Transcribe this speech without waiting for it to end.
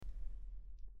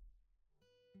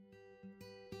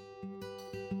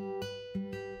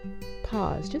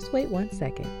pause. Just wait 1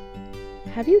 second.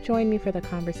 Have you joined me for the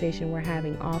conversation we're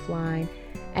having offline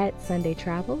at Sunday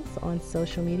Travels on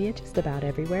social media, just about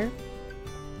everywhere?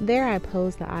 There I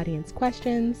pose the audience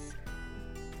questions.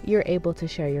 You're able to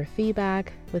share your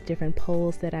feedback with different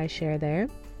polls that I share there.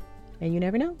 And you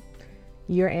never know,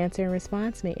 your answer and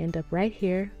response may end up right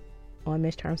here on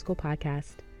Miss Charm School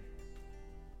Podcast.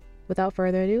 Without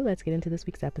further ado, let's get into this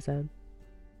week's episode.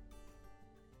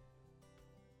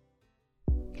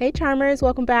 Hey Charmers,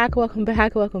 welcome back.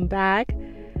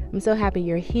 I'm so happy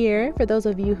you're here. For those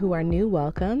of you who are new,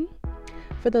 welcome.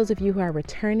 For those of you who are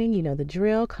returning, you know the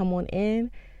drill. Come on in.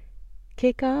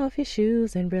 Kick off your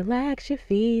shoes and relax your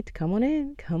feet. Come on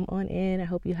in. I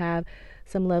hope you have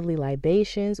some lovely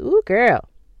libations. Ooh, girl.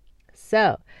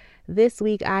 So this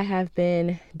week I have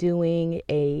been doing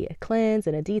a cleanse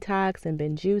and a detox and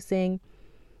been juicing.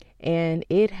 And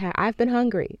I've been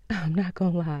hungry. I'm not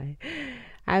going to lie.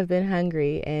 I've been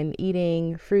hungry and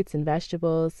eating fruits and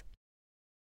vegetables.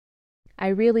 I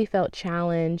really felt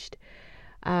challenged.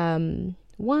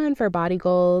 One, for body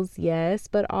goals, yes,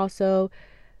 but also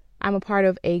I'm a part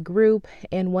of a group,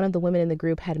 and one of the women in the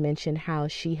group had mentioned how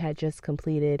she had just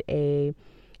completed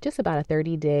just about a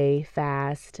 30-day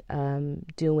fast,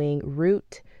 doing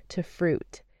root to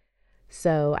fruit.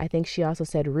 So I think she also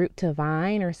said root to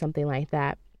vine or something like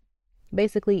that.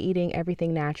 Basically eating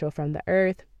everything natural from the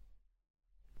earth,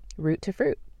 root to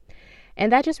fruit.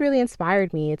 And that just really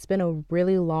inspired me. It's been a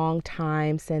really long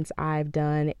time since I've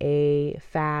done a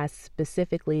fast,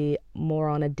 specifically more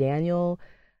on a Daniel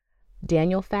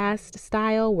fast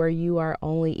style, where you are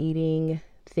only eating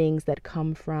things that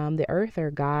come from the earth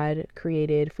or God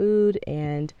created food.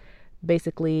 And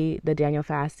basically the Daniel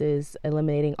fast is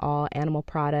eliminating all animal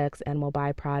products, animal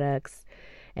byproducts,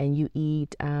 and you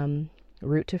eat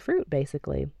root to fruit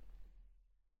basically.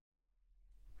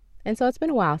 And so it's been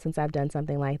a while since I've done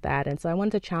something like that. And so I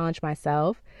wanted to challenge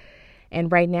myself.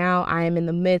 And right now I am in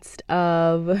the midst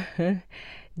of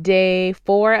day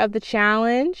 4 of the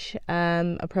challenge,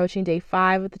 approaching day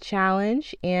 5 of the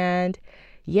challenge. And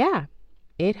yeah,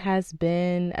 it has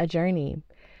been a journey,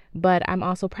 but I'm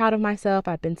also proud of myself.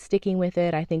 I've been sticking with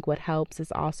it. I think what helps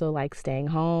is also like staying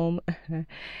home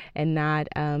and not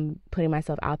putting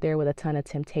myself out there with a ton of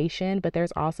temptation, but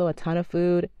there's also a ton of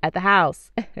food at the house.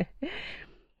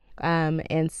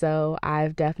 And so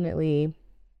I've definitely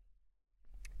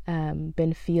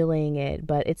been feeling it,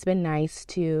 but it's been nice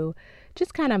to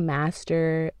just kind of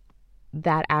master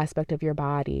that aspect of your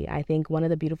body. I think one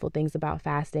of the beautiful things about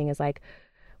fasting is like,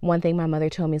 one thing my mother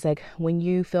told me is like, when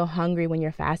you feel hungry, when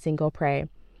you're fasting, go pray.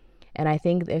 And I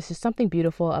think there's just something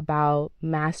beautiful about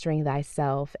mastering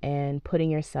thyself and putting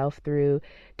yourself through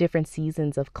different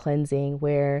seasons of cleansing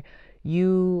where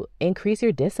you increase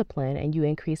your discipline and you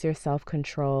increase your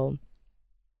self-control.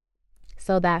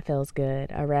 So that feels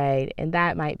good. All right. And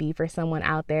that might be for someone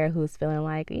out there who's feeling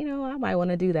like, I might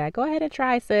want to do that. Go ahead and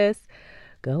try, sis.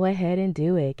 Go ahead and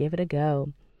do it. Give it a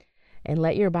go. And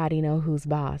let your body know who's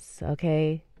boss.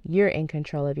 Okay. You're in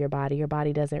control of your body. Your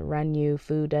body doesn't run you.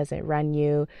 Food doesn't run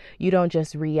you. You don't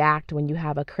just react when you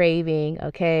have a craving.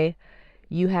 Okay.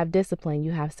 You have discipline.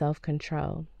 You have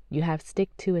self-control. You have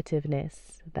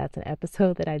stick-to-itiveness. That's an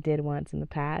episode that I did once in the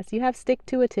past. You have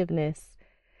stick-to-itiveness.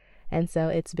 And so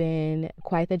it's been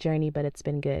quite the journey, but it's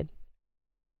been good.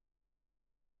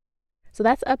 So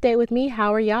that's an update with me.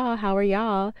 How are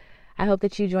y'all? I hope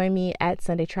that you join me at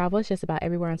Sunday Travels, just about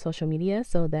everywhere on social media,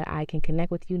 so that I can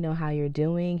connect with you, know how you're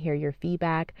doing, hear your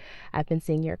feedback. I've been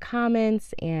seeing your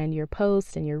comments and your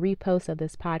posts and your reposts of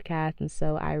this podcast. And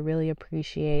so I really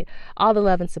appreciate all the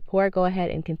love and support. Go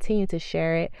ahead and continue to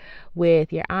share it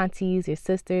with your aunties, your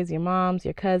sisters, your moms,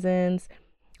 your cousins,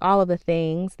 all of the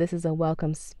things. This is a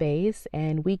welcome space,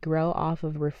 and we grow off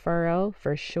of referral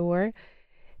for sure,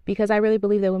 because I really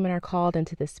believe that women are called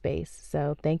into this space.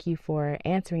 So thank you for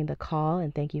answering the call,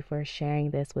 and thank you for sharing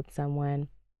this with someone.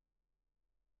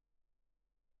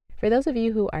 For those of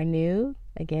you who are new,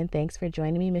 again, thanks for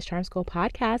joining me. Miss Charm School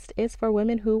Podcast is for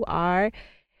women who are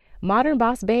modern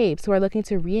boss babes who are looking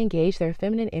to re-engage their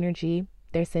feminine energy,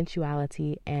 their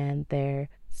sensuality, and their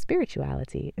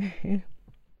spirituality.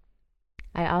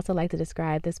 I also like to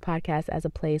describe this podcast as a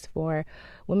place for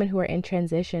women who are in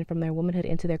transition from their womanhood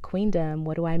into their queendom.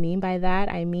 What do I mean by that?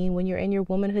 I mean, when you're in your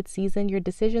womanhood season, your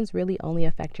decisions really only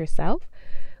affect yourself.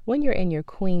 When you're in your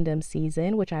queendom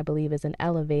season, which I believe is an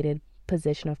elevated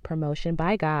position of promotion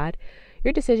by God,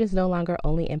 your decisions no longer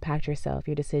only impact yourself.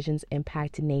 Your decisions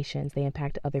impact nations. They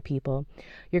impact other people.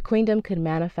 Your queendom could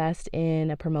manifest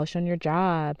in a promotion on your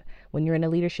job. When you're in a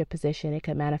leadership position, it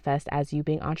could manifest as you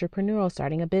being entrepreneurial,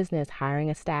 starting a business,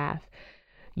 hiring a staff.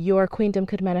 Your queendom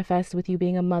could manifest with you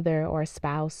being a mother or a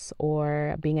spouse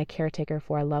or being a caretaker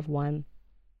for a loved one.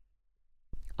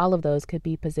 All of those could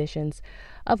be positions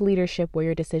of leadership where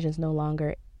your decisions no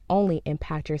longer only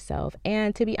impact yourself.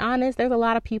 And to be honest, there's a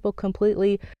lot of people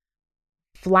completely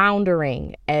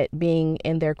floundering at being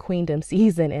in their queendom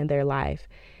season in their life.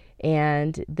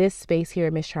 And this space here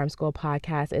at Miss Charm School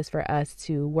podcast is for us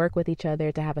to work with each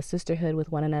other, to have a sisterhood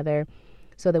with one another,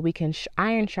 so that we can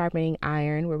iron sharpening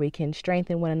iron, where we can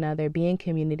strengthen one another, be in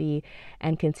community,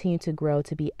 and continue to grow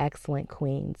to be excellent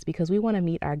queens, because we want to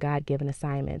meet our God-given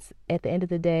assignments. At the end of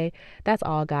the day, that's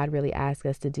all God really asks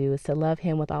us to do, is to love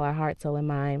him with all our heart, soul, and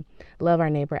mind, love our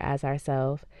neighbor as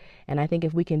ourselves. And I think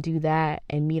if we can do that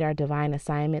and meet our divine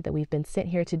assignment that we've been sent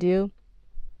here to do,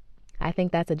 I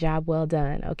think that's a job well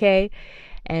done, okay?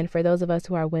 And for those of us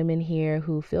who are women here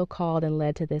who feel called and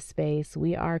led to this space,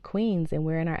 we are queens and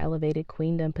we're in our elevated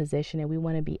queendom position, and we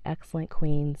want to be excellent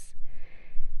queens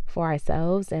for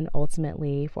ourselves and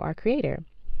ultimately for our Creator.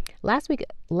 Last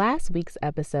week's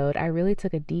episode, I really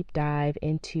took a deep dive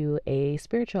into a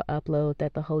spiritual upload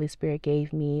that the Holy Spirit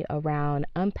gave me around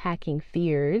unpacking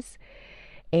fears,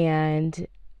 and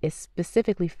it's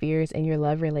specifically fears in your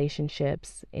love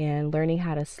relationships, and learning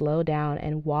how to slow down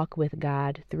and walk with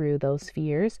God through those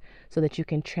fears so that you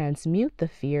can transmute the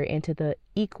fear into the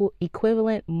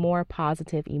equivalent, more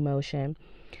positive emotion.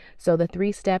 So the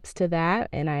 3 steps to that,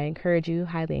 and I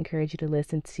highly encourage you to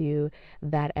listen to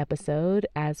that episode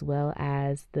as well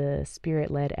as the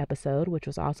spirit-led episode, which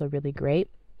was also really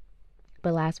great.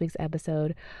 But last week's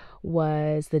episode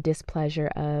was the displeasure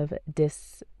of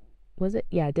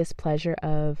displeasure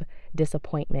of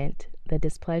disappointment. The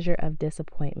displeasure of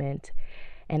disappointment.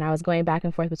 And I was going back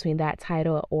and forth between that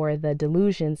title or the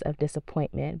delusions of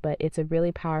disappointment, but it's a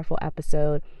really powerful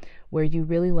episode where you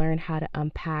really learn how to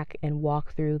unpack and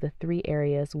walk through the 3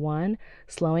 areas. 1,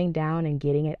 slowing down and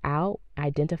getting it out,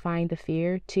 identifying the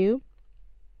fear. 2,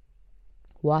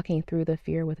 walking through the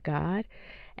fear with God.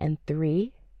 And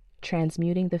 3,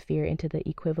 transmuting the fear into the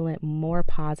equivalent, more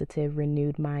positive,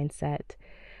 renewed mindset,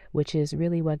 which is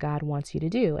really what God wants you to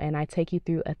do. And I take you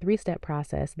through a 3-step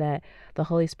process that the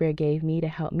Holy Spirit gave me to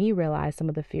help me realize some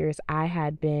of the fears I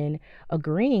had been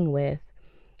agreeing with.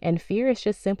 And fear is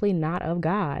just simply not of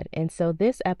God. And so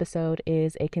this episode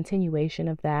is a continuation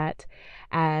of that,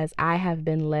 as I have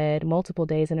been led multiple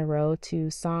days in a row to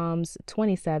Psalms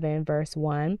 27, verse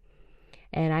 1.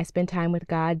 And I spend time with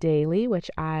God daily,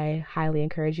 which I highly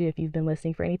encourage you. If you've been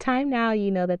listening for any time now, you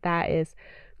know that is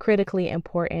critically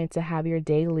important, to have your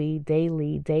daily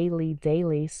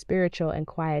spiritual and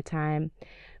quiet time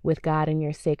with God in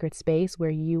your sacred space, where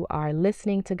you are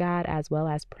listening to God as well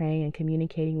as praying and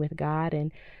communicating with God,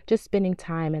 and just spending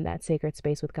time in that sacred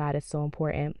space with God is so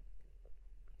important.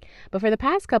 But for the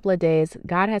past couple of days,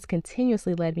 God has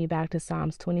continuously led me back to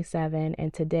Psalms 27,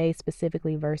 and today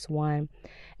specifically verse 1.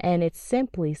 And it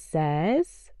simply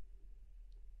says,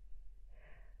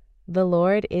 "The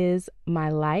Lord is my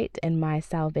light and my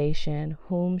salvation.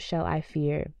 Whom shall I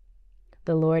fear?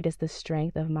 The Lord is the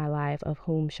strength of my life. Of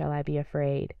whom shall I be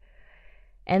afraid?"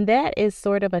 And that is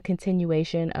sort of a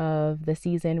continuation of the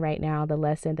season right now, the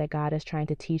lesson that God is trying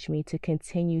to teach me to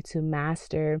continue to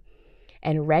master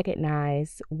and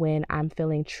recognize when I'm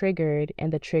feeling triggered,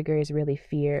 and the trigger is really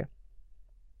fear.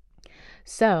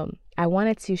 So I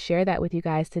wanted to share that with you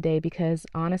guys today, because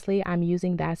honestly, I'm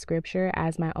using that scripture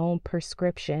as my own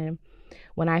prescription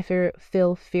when I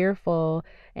feel fearful.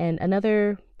 And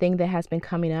another thing that has been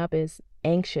coming up is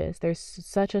anxious. There's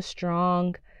such a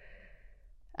strong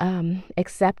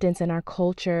acceptance in our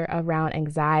culture around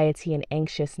anxiety and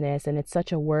anxiousness, and it's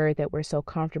such a word that we're so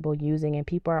comfortable using, and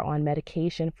people are on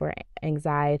medication for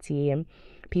anxiety, and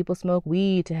people smoke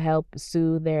weed to help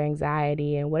soothe their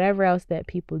anxiety, and whatever else that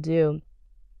people do.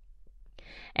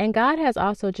 And God has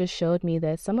also just showed me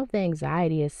that some of the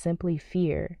anxiety is simply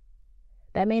fear.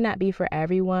 That may not be for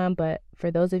everyone, but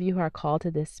for those of you who are called to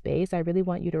this space, I really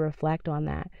want you to reflect on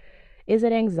that. Is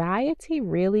it anxiety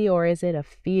really, or is it a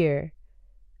fear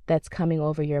that's coming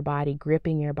over your body,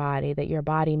 gripping your body, that your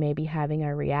body may be having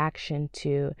a reaction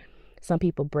to? Some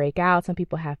people break out. Some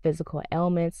people have physical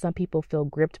ailments. Some people feel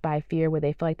gripped by fear, where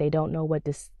they feel like they don't know what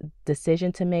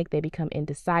decision to make. They become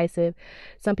indecisive.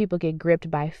 Some people get gripped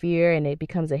by fear and it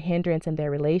becomes a hindrance in their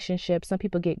relationship. Some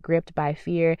people get gripped by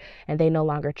fear and they no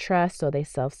longer trust, so they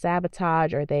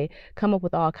self-sabotage, or they come up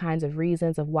with all kinds of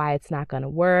reasons of why it's not going to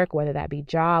work, whether that be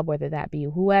job, whether that be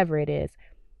whoever it is,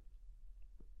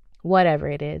 whatever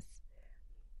it is.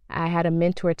 I had a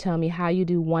mentor tell me, how you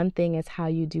do one thing is how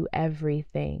you do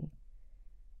everything.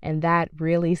 And that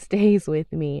really stays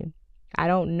with me. I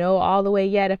don't know all the way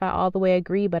yet if I all the way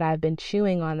agree, but I've been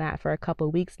chewing on that for a couple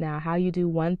of weeks now. How you do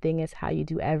one thing is how you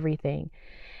do everything.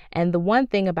 And the one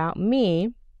thing about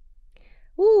me,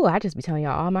 I just be telling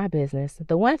y'all all my business.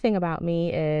 The one thing about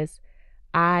me is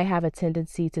I have a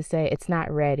tendency to say it's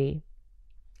not ready.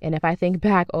 And if I think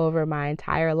back over my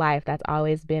entire life, that's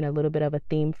always been a little bit of a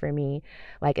theme for me.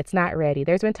 Like, it's not ready.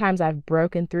 There's been times I've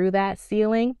broken through that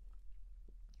ceiling,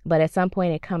 but at some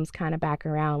point it comes kind of back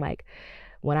around. Like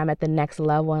when I'm at the next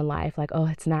level in life, like, oh,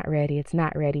 it's not ready. It's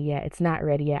not ready yet. It's not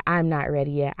ready yet. I'm not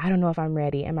ready yet. I don't know if I'm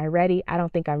ready. Am I ready? I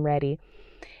don't think I'm ready.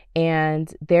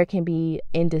 And there can be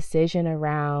indecision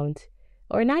around,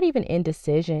 or not even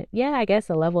indecision. Yeah, I guess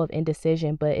a level of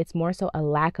indecision, but it's more so a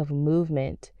lack of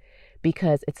movement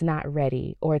because it's not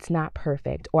ready, or it's not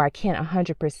perfect, or I can't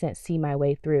 100% see my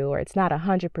way through, or it's not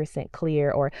 100%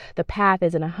 clear, or the path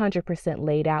isn't 100%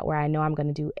 laid out where I know I'm going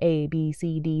to do A, B,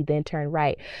 C, D, then turn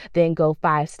right, then go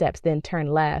 5 steps, then turn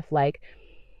left.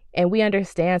 And we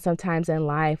understand sometimes in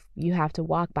life you have to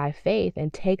walk by faith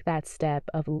and take that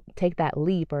take that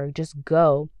leap, or just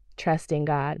go trusting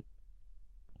God.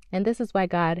 And this is why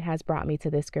God has brought me to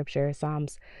this scripture,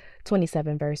 Psalms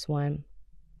 27 verse 1.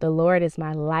 The Lord is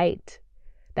my light.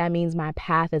 That means my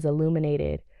path is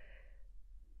illuminated.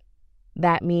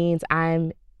 That means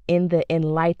I'm in the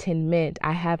enlightenment.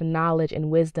 I have knowledge and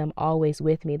wisdom always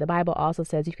with me. The Bible also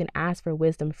says you can ask for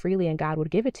wisdom freely and God would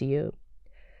give it to you.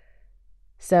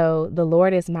 So the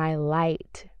Lord is my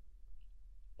light.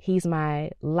 He's my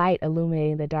light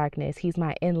illuminating the darkness. He's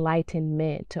my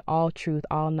enlightenment to all truth,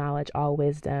 all knowledge, all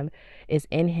wisdom is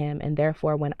in him. And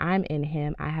therefore, when I'm in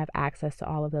him, I have access to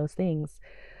all of those things.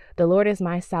 The Lord is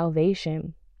my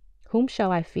salvation. Whom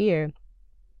shall I fear?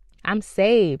 I'm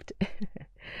saved.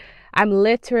 I'm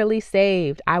literally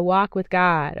saved. I walk with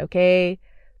God, okay?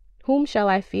 Whom shall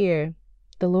I fear?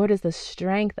 The Lord is the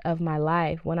strength of my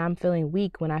life. When I'm feeling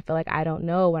weak, when I feel like I don't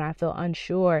know, when I feel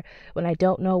unsure, when I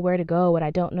don't know where to go, when I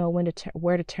don't know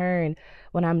where to turn,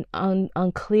 when I'm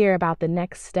unclear about the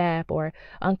next step or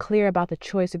unclear about the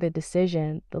choice or the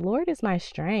decision, the Lord is my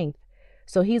strength.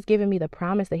 So he's given me the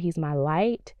promise that he's my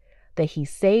light, that he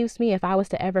saves me if I was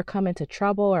to ever come into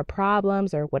trouble or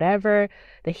problems or whatever,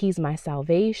 that he's my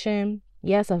salvation.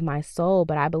 Yes, of my soul,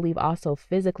 but I believe also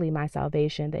physically my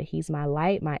salvation, that he's my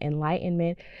light, my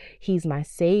enlightenment. He's my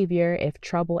savior if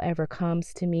trouble ever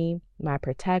comes to me, my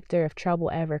protector if trouble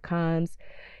ever comes.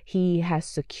 He has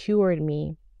secured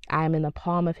me. I am in the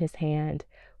palm of his hand.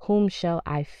 Whom shall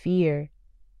I fear?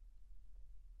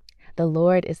 The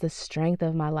Lord is the strength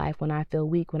of my life when I feel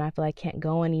weak, when I feel I can't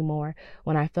go anymore,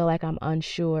 when I feel like I'm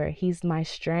unsure. He's my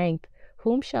strength.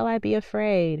 Whom shall I be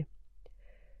afraid?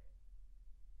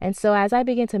 And so as I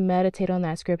begin to meditate on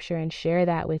that scripture and share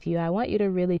that with you, I want you to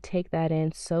really take that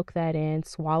in, soak that in,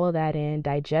 swallow that in,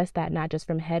 digest that, not just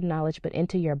from head knowledge, but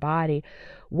into your body.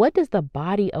 What does the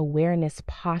body awareness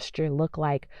posture look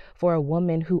like for a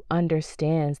woman who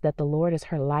understands that the Lord is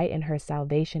her light and her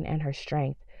salvation and her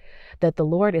strength? That the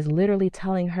Lord is literally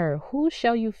telling her, who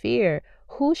shall you fear?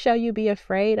 Who shall you be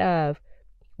afraid of?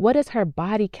 What is her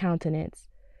body countenance?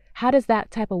 How does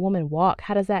that type of woman walk?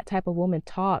 How does that type of woman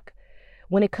talk?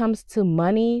 When it comes to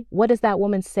money, what does that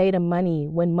woman say to money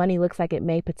when money looks like it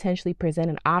may potentially present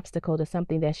an obstacle to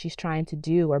something that she's trying to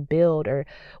do or build or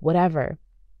whatever?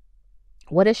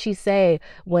 What does she say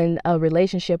when a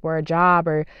relationship or a job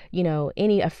or,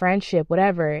 a friendship,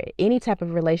 whatever, any type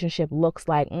of relationship looks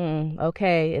like,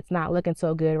 okay, it's not looking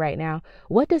so good right now.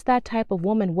 What does that type of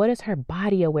woman, what is her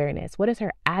body awareness? What is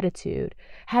her attitude?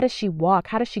 How does she walk?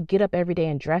 How does she get up every day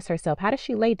and dress herself? How does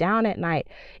she lay down at night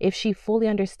if she fully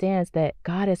understands that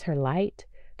God is her light,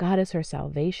 God is her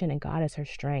salvation, and God is her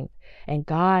strength? And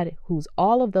God, who's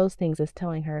all of those things, is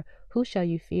telling her, who shall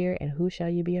you fear and who shall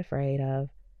you be afraid of?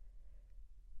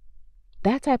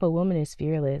 That type of woman is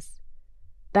fearless.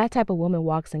 That type of woman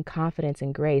walks in confidence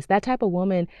and grace. That type of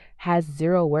woman has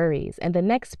zero worries. And the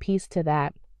next piece to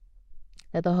that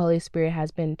the Holy Spirit has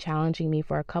been challenging me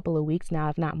for a couple of weeks now,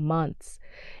 if not months,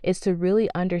 is to really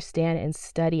understand and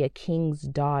study a king's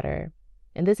daughter.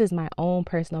 And this is my own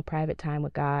personal private time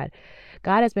with God.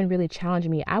 God has been really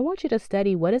challenging me. I want you to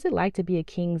study, what is it like to be a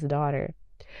king's daughter?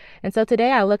 And so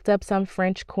today I looked up some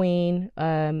French queen,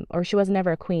 or she was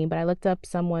never a queen, but I looked up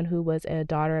someone who was a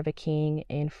daughter of a king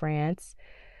in France.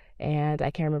 And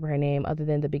I can't remember her name other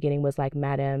than the beginning was like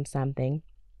Madame something.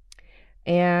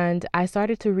 And I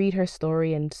started to read her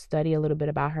story and study a little bit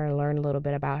about her and learn a little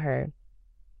bit about her.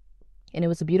 And it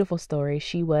was a beautiful story.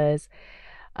 She was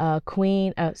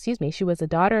She was the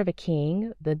daughter of a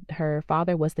king. Her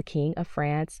father was the king of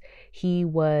France. He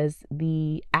was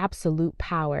the absolute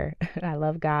power. I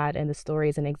love God and the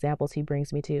stories and examples he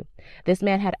brings me to. This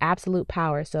man had absolute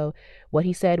power. So what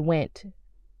he said went,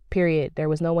 period. There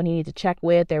was no one he needed to check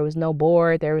with. There was no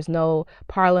board. There was no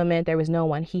parliament. There was no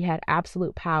one. He had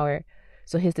absolute power.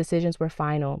 So his decisions were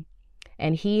final.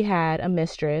 And he had a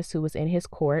mistress who was in his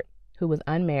court, who was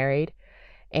unmarried.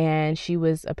 And she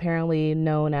was apparently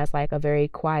known as like a very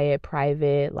quiet,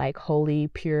 private, like holy,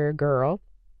 pure girl.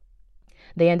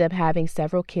 They ended up having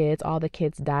several kids. All the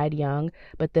kids died young,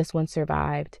 but this one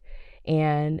survived.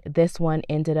 And this one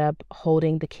ended up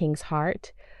holding the king's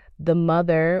heart. The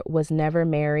mother was never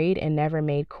married and never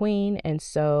made queen. And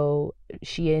so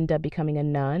she ended up becoming a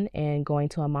nun and going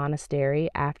to a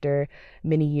monastery after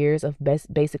many years of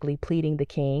basically pleading the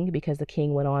king, because the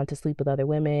king went on to sleep with other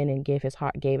women and gave his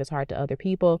heart to other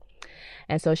people.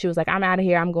 And so she was like, I'm out of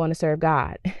here. I'm going to serve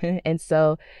God. And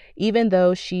so even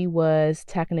though she was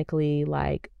technically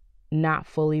like not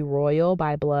fully royal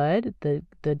by blood,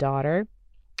 the daughter,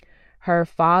 her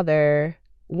father,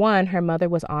 her mother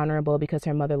was honorable because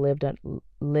her mother lived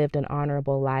an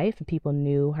honorable life. People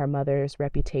knew her mother's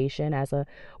reputation as a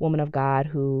woman of God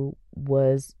who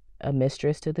was a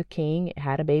mistress to the king,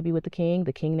 had a baby with the king.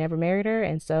 The king never married her.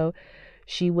 And so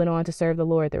she went on to serve the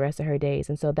Lord the rest of her days.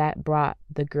 And so that brought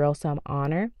the girl some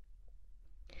honor.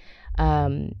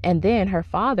 And then her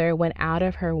father went out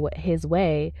of his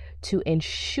way to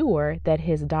ensure that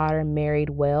his daughter married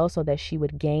well so that she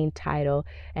would gain title,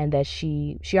 and that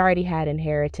she already had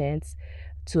inheritance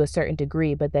to a certain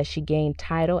degree, but that she gained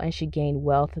title and she gained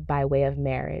wealth by way of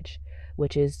marriage,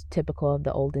 which is typical of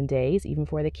the olden days, even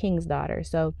for the king's daughter.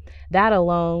 So that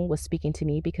alone was speaking to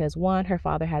me because, one, her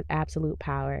father had absolute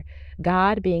power.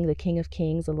 God, being the King of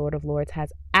Kings, the Lord of Lords,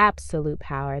 has absolute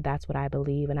power. That's what I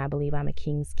believe, and I believe I'm a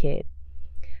king's kid.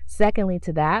 Secondly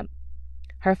to that,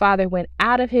 her father went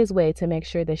out of his way to make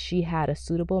sure that she had a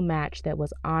suitable match that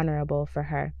was honorable for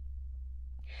her.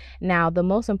 Now, the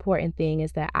most important thing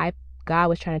is that God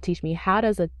was trying to teach me, how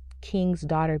does a king's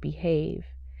daughter behave?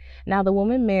 Now, the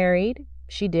woman married.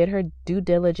 She did her due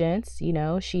diligence.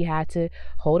 She had to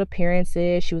hold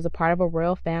appearances. She was a part of a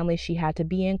royal family. She had to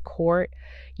be in court.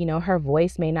 Her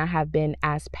voice may not have been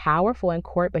as powerful in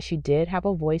court, but she did have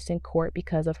a voice in court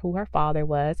because of who her father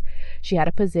was. She had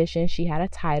a position. She had a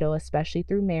title, especially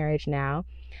through marriage now.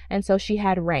 And so she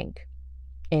had rank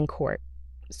in court.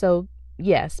 So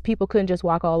yes, people couldn't just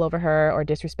walk all over her or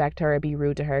disrespect her or be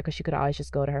rude to her, because she could always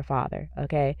just go to her father.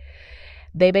 Okay.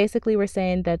 They basically were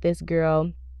saying that this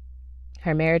girl,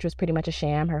 her marriage was pretty much a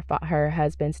sham. Her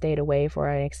husband stayed away for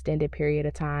an extended period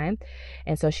of time.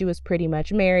 And so she was pretty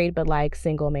much married, but like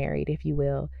single married, if you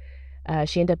will.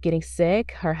 She ended up getting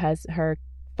sick. Her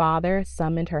father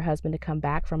summoned her husband to come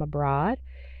back from abroad.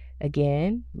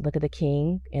 Again, look at the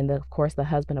king. And of course, the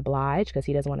husband obliged because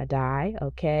he doesn't want to die.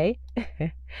 Okay.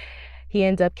 He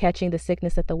ended up catching the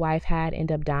sickness that the wife had,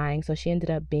 ended up dying. So she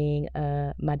ended up being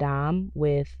a madame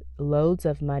with loads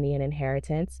of money and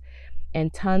inheritance.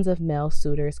 And tons of male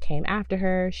suitors came after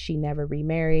her. She never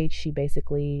remarried. She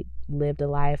basically lived a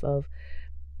life of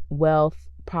wealth,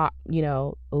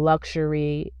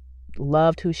 luxury,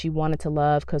 loved who she wanted to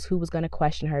love, because who was going to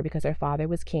question her, because her father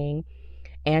was king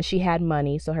and she had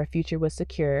money. So her future was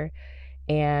secure.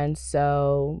 And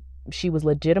so she was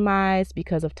legitimized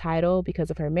because of title, because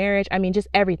of her marriage. I mean, just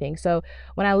everything. So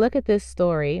when I look at this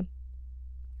story,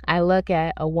 I look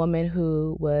at a woman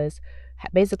who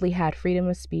basically had freedom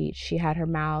of speech. She had her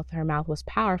mouth. Her mouth was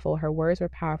powerful. Her words were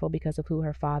powerful because of who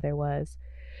her father was.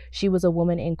 She was a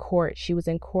woman in court. She was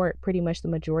in court pretty much the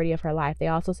majority of her life. They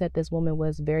also said this woman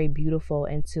was very beautiful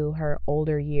into her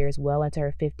older years, well into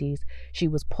her 50s. She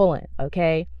was pulling,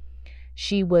 okay?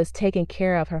 She was taken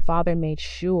care of. Her father made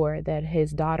sure that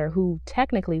his daughter, who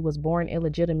technically was born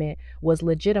illegitimate, was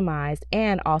legitimized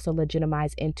and also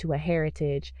legitimized into a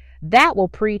heritage. That will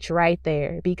preach right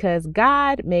there, because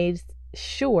God made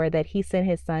sure that he sent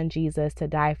his son Jesus to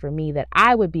die for me, that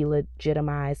I would be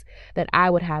legitimized, that I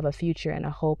would have a future and a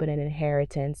hope and an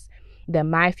inheritance, that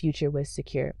my future was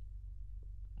secure.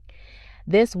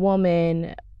 This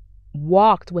woman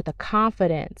walked with a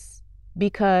confidence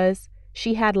because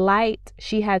she had light,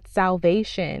 she had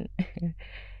salvation.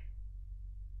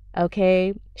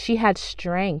 Okay, she had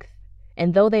strength.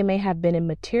 And though they may have been in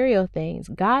material things,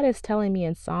 God is telling me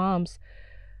in Psalms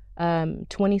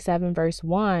 27 verse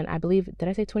 1, I believe, did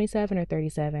I say 27 or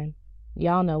 37?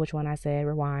 Y'all know which one I said,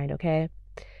 rewind, okay?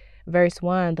 Verse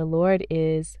 1, the Lord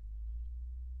is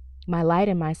my light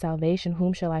and my salvation.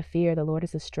 Whom shall I fear? The Lord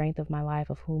is the strength of my life.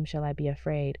 Of whom shall I be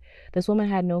afraid? This woman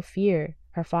had no fear.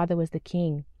 Her father was the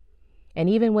king. And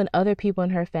even when other people in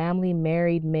her family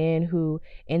married men who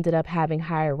ended up having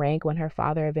higher rank when her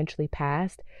father eventually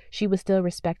passed, she was still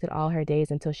respected all her days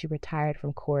until she retired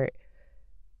from court.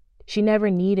 She never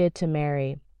needed to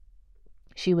marry.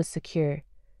 She was secure.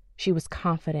 She was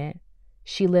confident.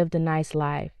 She lived a nice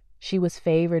life. She was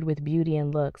favored with beauty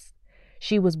and looks.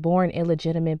 She was born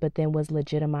illegitimate, but then was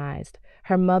legitimized.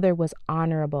 Her mother was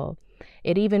honorable.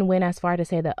 It even went as far to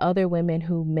say that other women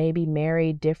who maybe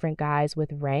married different guys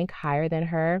with rank higher than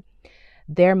her,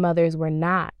 their mothers were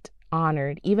not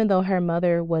honored. Even though her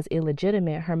mother was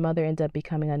illegitimate, her mother ended up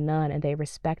becoming a nun, and they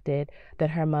respected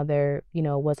that her mother,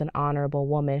 was an honorable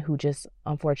woman who just,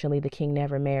 unfortunately, the king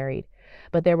never married.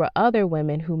 But there were other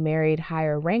women who married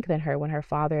higher rank than her when her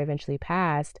father eventually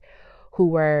passed, who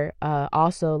were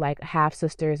also like half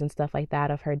sisters and stuff like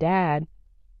that of her dad.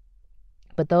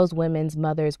 But those women's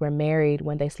mothers were married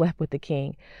when they slept with the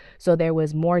king. So there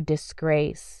was more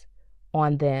disgrace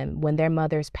on them. When their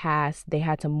mothers passed, they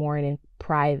had to mourn in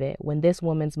private. When this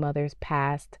woman's mothers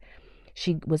passed,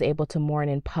 she was able to mourn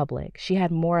in public. She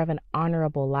had more of an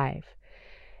honorable life.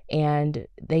 And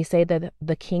they say that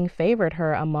the king favored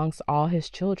her amongst all his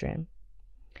children.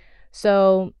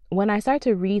 So when I start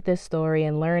to read this story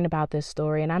and learn about this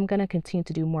story, and I'm going to continue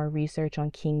to do more research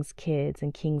on king's kids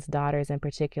and king's daughters in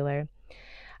particular,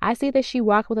 I see that she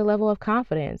walked with a level of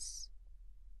confidence.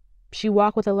 She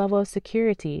walked with a level of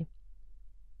security.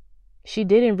 She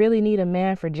didn't really need a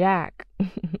man for Jack.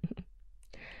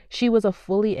 She was a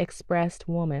fully expressed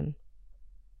woman.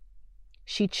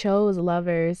 She chose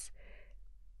lovers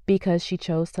because she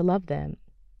chose to love them.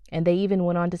 And they even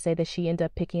went on to say that she ended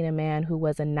up picking a man who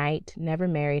was a knight, never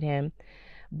married him,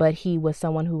 but he was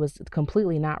someone who was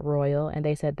completely not royal. And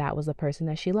they said that was the person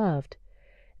that she loved.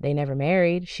 They never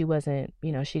married. She wasn't,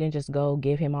 she didn't just go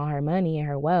give him all her money and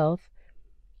her wealth.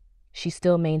 She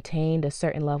still maintained a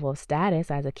certain level of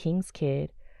status as a king's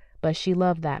kid, but she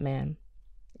loved that man.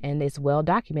 And it's well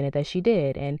documented that she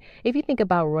did. And if you think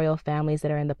about royal families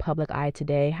that are in the public eye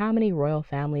today, how many royal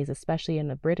families, especially in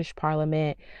the British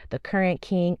Parliament, the current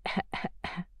king,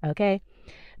 okay,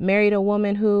 married a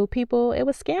woman who it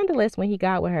was scandalous when he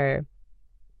got with her.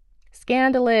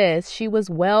 Scandalous. She was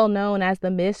well known as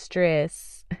the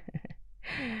mistress.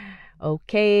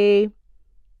 Okay.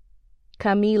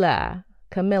 Camilla.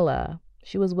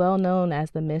 She was well known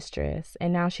as the mistress.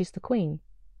 And now she's the queen.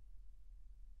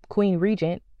 Queen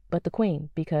regent, but the queen,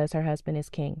 because her husband is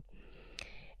king.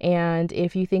 And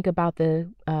if you think about the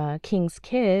king's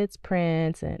kids,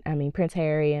 Prince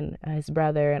Harry and his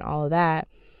brother and all of that,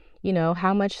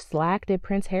 how much slack did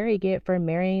Prince Harry get for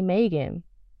marrying Meghan?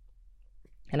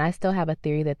 And I still have a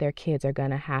theory that their kids they're going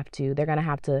to have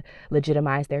to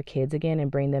legitimize their kids again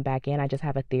and bring them back in. I just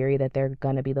have a theory that they're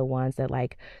going to be the ones that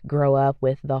grow up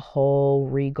with the whole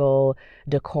regal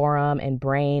decorum and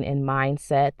brain and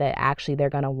mindset that actually they're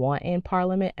going to want in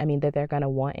parliament. That they're going to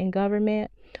want in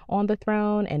government on the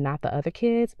throne, and not the other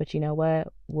kids. But you know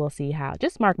what? We'll see how.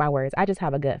 Just mark my words. I just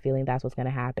have a gut feeling that's what's going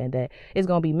to happen, that it's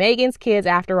going to be Meghan's kids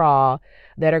after all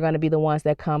that are going to be the ones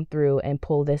that come through and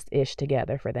pull this ish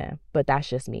together for them. But that's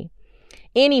just me.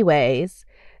 Anyways,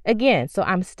 again, so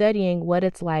I'm studying what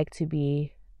it's like to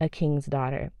be a king's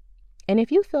daughter. And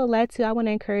if you feel led to, I want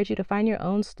to encourage you to find your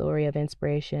own story of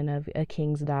inspiration of a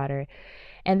king's daughter,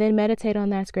 and then meditate on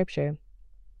that scripture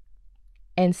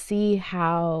and see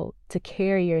how to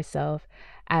carry yourself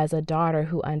as a daughter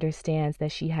who understands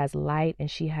that she has light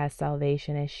and she has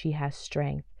salvation and she has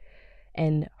strength.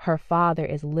 And her father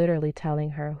is literally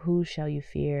telling her, who shall you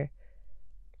fear?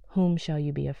 Whom shall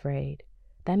you be afraid?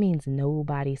 That means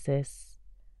nobody, sis.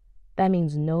 That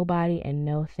means nobody and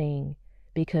no thing,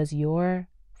 because your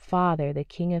Father, the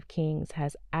King of Kings,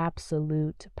 has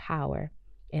absolute power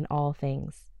in all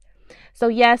things. So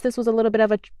yes, this was a little bit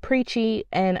of a preachy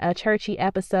and a churchy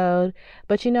episode,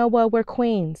 but you know what? We're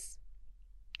queens,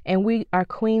 and we are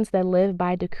queens that live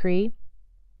by decree.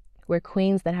 We're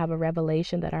queens that have a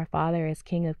revelation that our Father is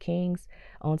King of Kings,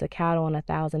 owns a cattle on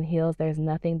 1,000 hills. There's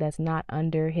nothing that's not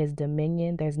under his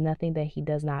dominion. There's nothing that he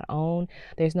does not own.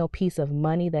 There's no piece of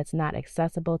money that's not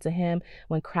accessible to him.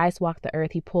 When Christ walked the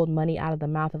earth, he pulled money out of the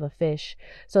mouth of a fish.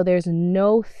 So there's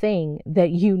no thing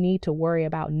that you need to worry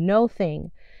about. No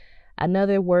thing.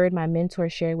 Another word my mentor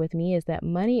shared with me is that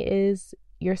money is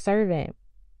your servant.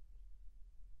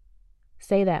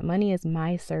 Say that. Money is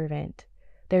my servant.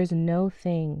 There's no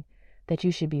thing that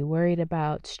you should be worried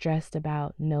about, stressed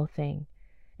about, no thing.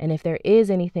 And if there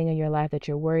is anything in your life that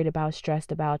you're worried about,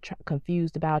 stressed about,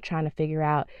 confused about, trying to figure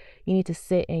out, you need to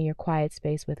sit in your quiet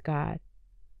space with God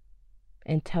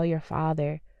and tell your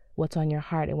Father what's on your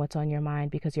heart and what's on your mind,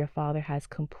 because your Father has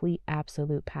complete,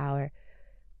 absolute power.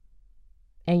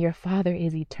 And your Father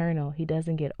is eternal. He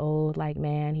doesn't get old like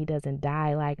man. He doesn't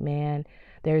die like man.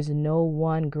 There's no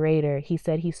one greater. He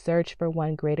said he searched for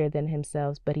one greater than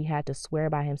himself, but he had to swear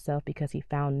by himself because he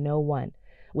found no one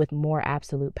with more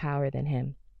absolute power than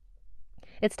him.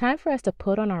 It's time for us to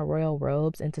put on our royal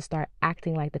robes and to start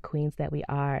acting like the queens that we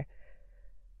are.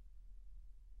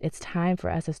 It's time for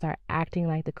us to start acting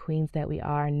like the queens that we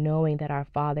are, knowing that our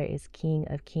Father is King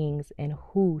of Kings, and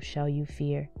who shall you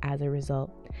fear as a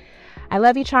result? I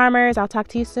love you, charmers. I'll talk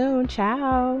to you soon.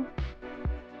 Ciao.